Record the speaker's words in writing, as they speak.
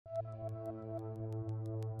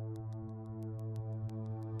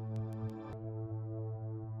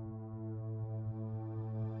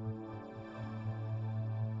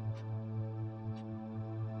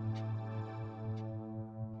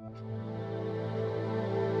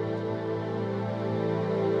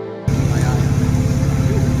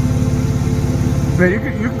Yeah, you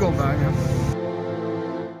can go by now.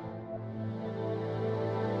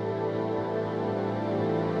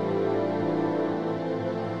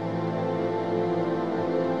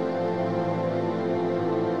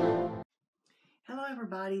 Hello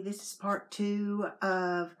everybody, this is part 2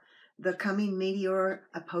 of the coming Meteor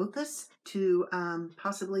Apophis to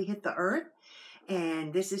possibly hit the Earth.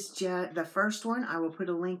 And this is just the first one. I will put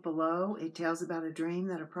a link below. It tells about a dream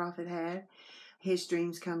that a prophet had. His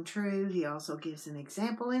dreams come true. He also gives an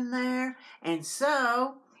example in there. And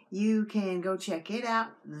so you can go check it out.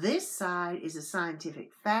 This side is a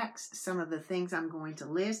scientific facts. Some of the things I'm going to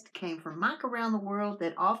list came from Mike Around the World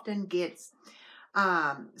that often gets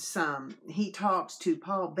he talks to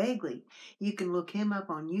Paul Begley. You can look him up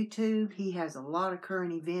on YouTube. He has a lot of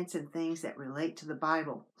current events and things that relate to the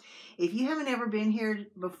Bible. If you haven't ever been here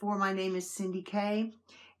before, my name is Cindy Kay,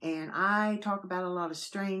 and I talk about a lot of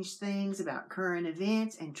strange things about current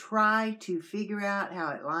events and try to figure out how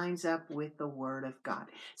it lines up with the Word of God.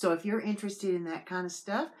 So if you're interested in that kind of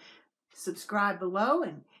stuff, subscribe below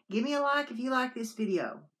and give me a like if you like this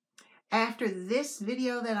video. After this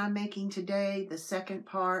video that I'm making today, the second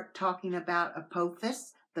part talking about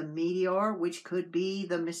Apophis, the meteor, which could be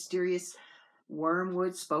the mysterious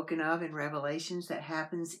wormwood spoken of in Revelations that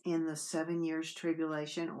happens in the 7 years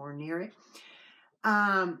tribulation or near it.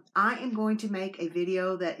 I am going to make a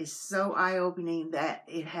video that is so eye-opening that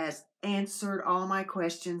it has answered all my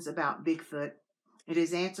questions about Bigfoot. It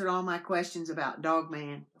has answered all my questions about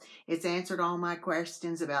Dogman. It's answered all my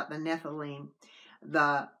questions about the Nephilim,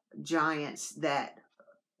 the giants that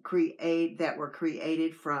were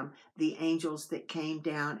created from the angels that came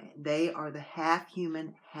down. They are the half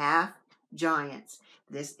human, half giants.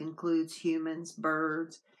 This includes humans,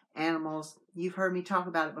 birds, animals. You've heard me talk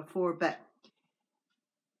about it before, but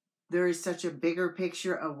there is such a bigger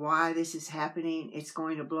picture of why this is happening. It's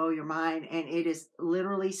going to blow your mind, and it is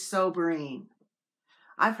literally sobering.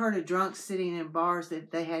 I've heard of drunks sitting in bars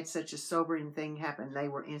that they had such a sobering thing happen. They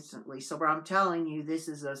were instantly sober. I'm telling you, this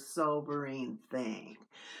is a sobering thing.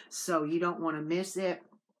 So you don't want to miss it.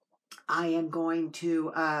 I am going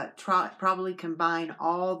to probably combine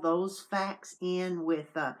all those facts in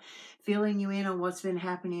with filling you in on what's been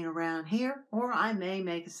happening around here. Or I may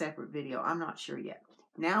make a separate video. I'm not sure yet.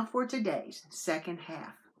 Now for today's second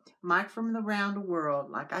half. Mike from Around the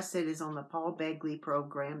World, like I said, is on the Paul Begley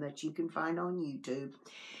program that you can find on YouTube.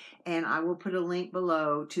 And I will put a link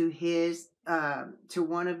below to his, to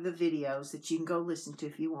one of the videos that you can go listen to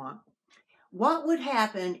if you want. What would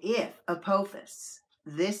happen if Apophis,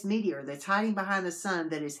 this meteor that's hiding behind the sun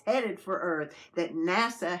that is headed for Earth, that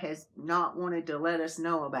NASA has not wanted to let us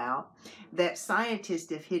know about, that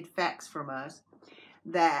scientists have hid facts from us,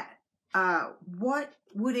 that what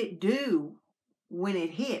would it do when it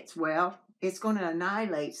hits? Well, it's going to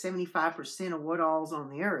annihilate 75% of what all's on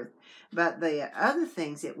the Earth. But the other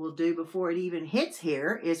things it will do before it even hits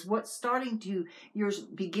here is what's you're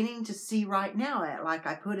beginning to see right now, like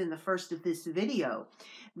I put in the first of this video.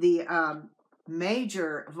 The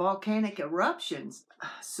major volcanic eruptions,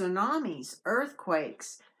 tsunamis,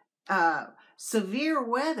 earthquakes, severe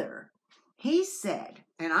weather. He said,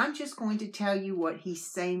 and I'm just going to tell you what he's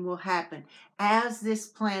saying will happen as this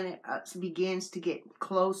planet begins to get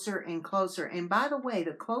closer and closer. And by the way,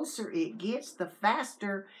 the closer it gets, the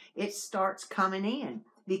faster it starts coming in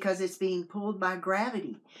because it's being pulled by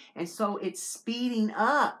gravity. And so it's speeding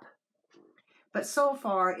up. But so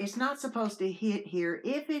far, it's not supposed to hit here.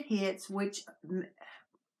 If it hits, which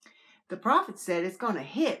the prophet said it's going to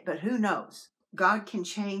hit, but who knows? God can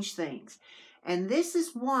change things. And this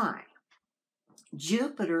is why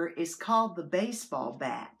Jupiter is called the baseball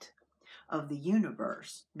bat of the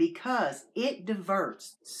universe, because it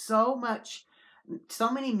diverts so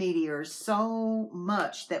many meteors, so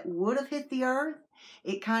much that would have hit the Earth.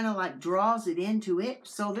 It kind of like draws it into it.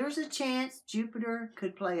 So there's a chance Jupiter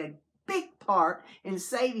could play a big part in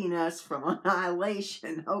saving us from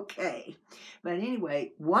annihilation. Okay. But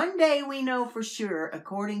anyway, one day we know for sure,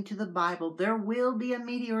 according to the Bible, there will be a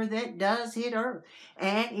meteor that does hit Earth.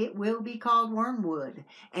 And it will be called wormwood.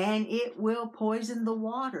 And it will poison the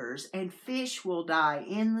waters. And fish will die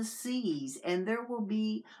in the seas. And there will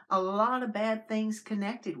be a lot of bad things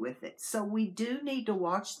connected with it. So we do need to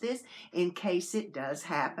watch this in case it does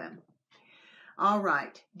happen. All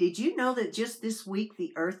right. Did you know that just this week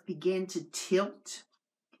the Earth began to tilt?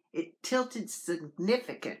 It tilted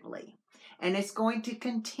significantly, and it's going to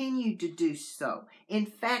continue to do so. In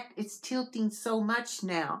fact, it's tilting so much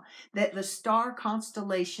now that the star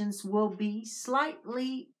constellations will be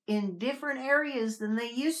slightly in different areas than they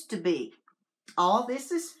used to be. All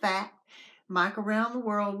this is fact. Mike Around the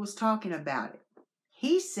World was talking about it.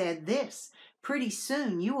 He said this: Pretty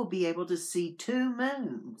soon you will be able to see 2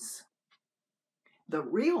 moons. The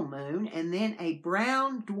real moon and then a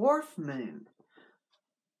brown dwarf moon.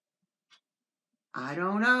 I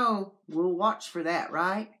don't know. We'll watch for that,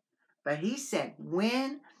 right? But he said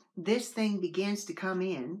when this thing begins to come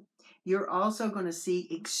in, you're also going to see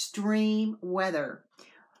extreme weather.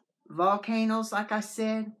 Volcanoes, like I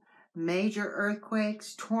said, major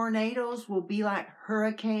earthquakes, tornadoes will be like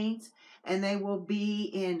hurricanes, and they will be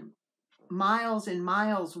in miles and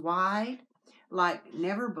miles wide, like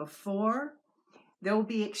never before. There will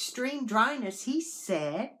be extreme dryness. He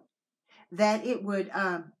said that it would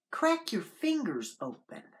crack your fingers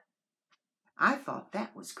open. I thought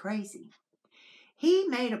that was crazy. He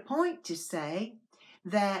made a point to say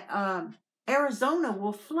that Arizona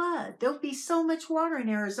will flood. There'll be so much water in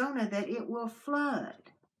Arizona that it will flood.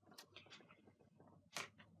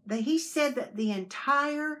 He said that the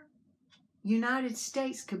entire United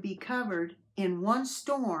States could be covered in one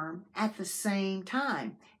storm at the same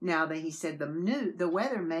time. Now, he said the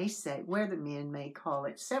weathermen may call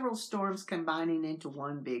it several storms combining into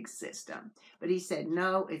one big system. But he said,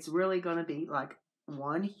 no, it's really going to be like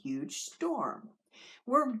one huge storm.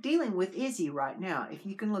 We're dealing with Izzy right now. If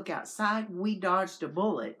you can look outside, we dodged a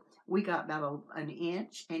bullet. We got about an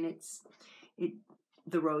inch, and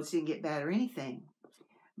the roads didn't get bad or anything.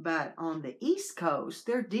 But on the East Coast,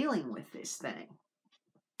 they're dealing with this thing.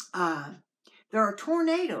 There are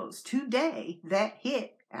tornadoes today that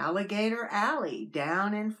hit Alligator Alley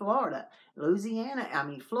down in Florida,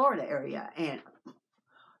 Florida area. And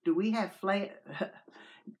do we have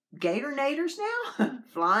Gatornators now?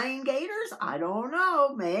 Flying gators? I don't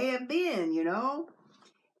know. May have been,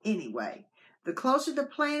 Anyway, the closer the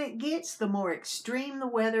planet gets, the more extreme the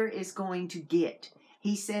weather is going to get.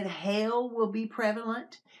 He said hail will be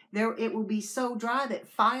prevalent. It will be so dry that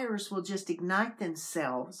fires will just ignite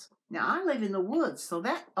themselves. Now, I live in the woods, so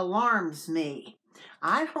that alarms me.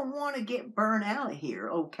 I don't want to get burned out of here,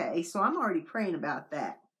 okay? So I'm already praying about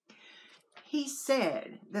that. He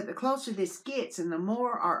said that the closer this gets and the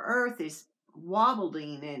more our earth is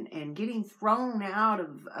wobbling and getting thrown out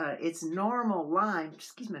of its normal line.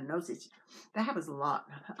 Excuse my nose itch. That happens a lot.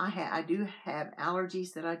 I do have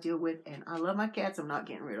allergies that I deal with, and I love my cats. I'm not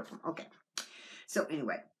getting rid of them. Okay. So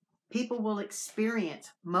anyway, people will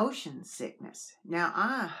experience motion sickness. Now,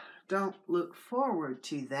 I don't look forward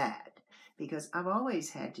to that because I've always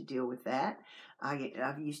had to deal with that.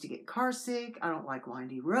 I've used to get car sick. I don't like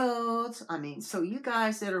windy roads. So you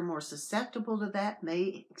guys that are more susceptible to that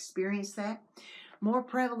may experience that. More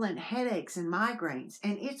prevalent headaches and migraines.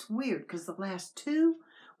 And it's weird because the last 2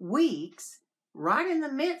 weeks, right in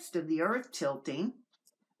the midst of the earth tilting,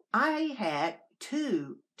 I had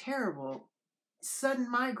 2 terrible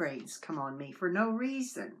sudden migraines come on me for no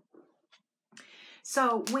reason.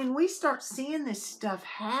 So when we start seeing this stuff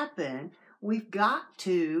happen, we've got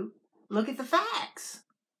to look at the facts.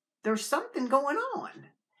 There's something going on.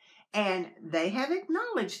 And they have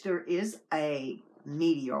acknowledged there is a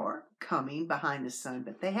meteor coming behind the sun,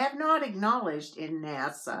 but they have not acknowledged in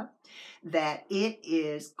NASA that it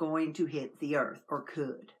is going to hit the earth, or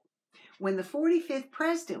could. When the 45th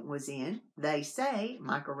president was in, they say,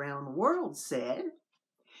 Mike Around the World said,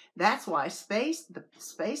 that's why the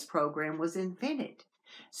space program was invented.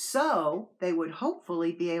 So they would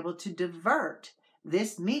hopefully be able to divert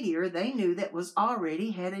this meteor they knew that was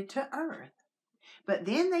already headed to Earth. But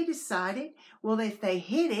then they decided, well, if they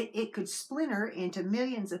hit it, it could splinter into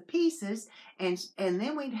millions of pieces, and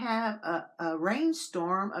then we'd have a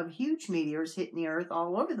rainstorm of huge meteors hitting the Earth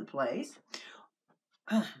all over the place.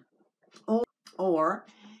 Or,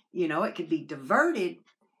 it could be diverted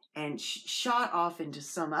and shot off into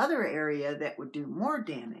some other area that would do more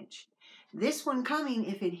damage. This one coming,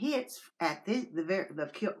 if it hits at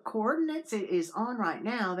the coordinates it is on right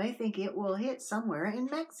now, they think it will hit somewhere in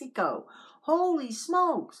Mexico. Holy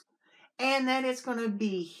smokes! And that it's going to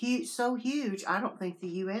be so huge, I don't think the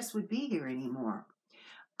U.S. would be here anymore.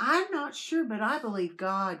 I'm not sure, but I believe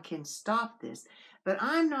God can stop this. But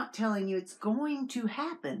I'm not telling you it's going to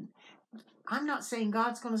happen. I'm not saying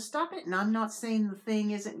God's going to stop it, and I'm not saying the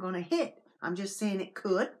thing isn't going to hit. I'm just saying it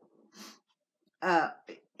could.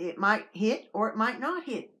 It might hit or it might not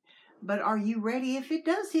hit. But are you ready if it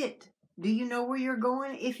does hit? Do you know where you're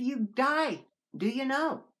going if you die? Do you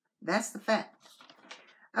know? That's the fact.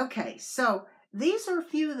 Okay, so these are a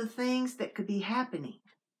few of the things that could be happening.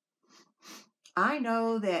 I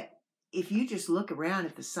know that if you just look around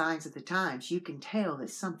at the signs of the times, you can tell that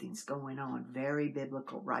something's going on very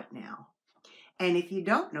biblical right now. And if you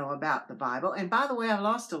don't know about the Bible, and by the way, I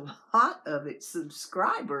lost a lot of its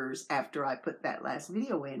subscribers after I put that last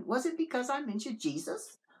video in. Was it because I mentioned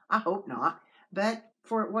Jesus? I hope not. But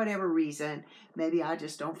for whatever reason, maybe I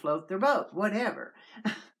just don't float their boat, whatever.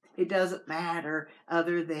 It doesn't matter,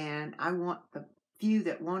 other than I want the few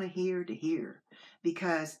that want to hear,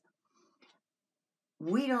 because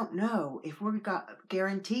we don't know if we're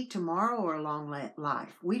guaranteed tomorrow or a long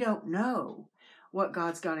life. We don't know what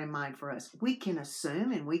God's got in mind for us. We can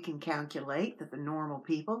assume and we can calculate that the normal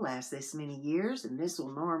people last this many years and this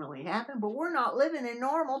will normally happen, but we're not living in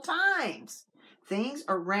normal times. Things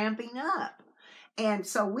are ramping up. And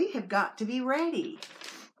so we have got to be ready.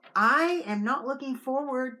 I am not looking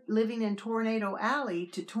forward, living in Tornado Alley,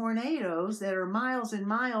 to tornadoes that are miles and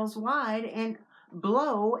miles wide and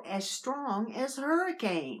blow as strong as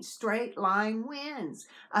hurricanes, straight line winds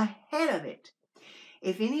ahead of it.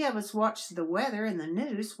 If any of us watched the weather and the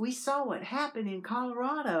news, we saw what happened in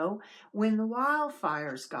Colorado when the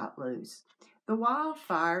wildfires got loose. The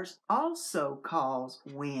wildfires also cause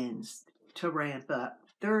winds to ramp up.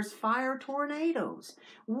 There's fire tornadoes.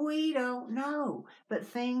 We don't know, but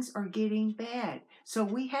things are getting bad. So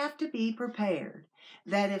we have to be prepared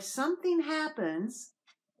that if something happens,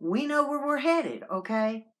 we know where we're headed,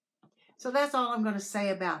 okay? So that's all I'm going to say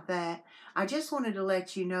about that. I just wanted to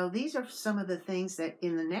let you know these are some of the things that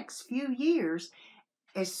in the next few years,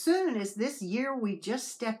 as soon as this year we just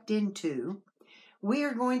stepped into, we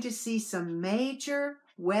are going to see some major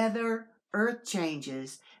weather earth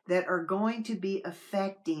changes that are going to be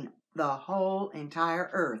affecting the whole entire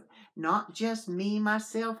earth. Not just me,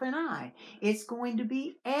 myself, and I. It's going to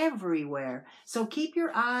be everywhere. So keep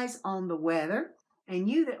your eyes on the weather. And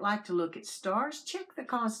you that like to look at stars, check the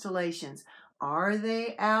constellations. Are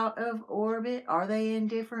they out of orbit? Are they in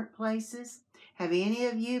different places? Have any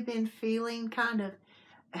of you been feeling kind of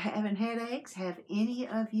having headaches? Have any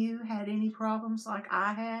of you had any problems like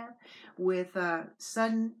I have with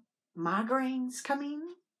sudden migraines coming?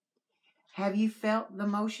 Have you felt the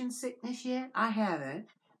motion sickness yet? I haven't,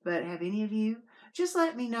 but have any of you? Just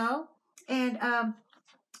let me know, and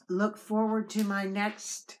look forward to my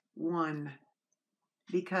next one,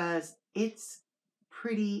 because it's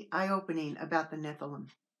pretty eye-opening about the Nephilim.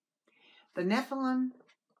 The Nephilim,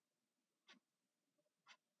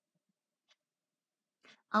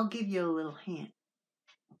 I'll give you a little hint.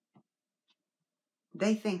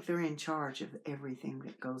 They think they're in charge of everything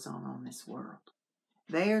that goes on this world.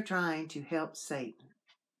 They are trying to help Satan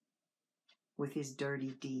with his dirty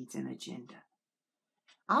deeds and agenda.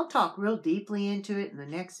 I'll talk real deeply into it in the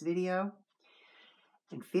next video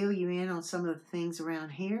and fill you in on some of the things around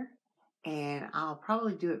here. And I'll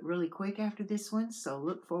probably do it really quick after this one, so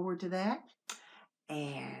look forward to that.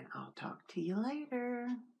 And I'll talk to you later.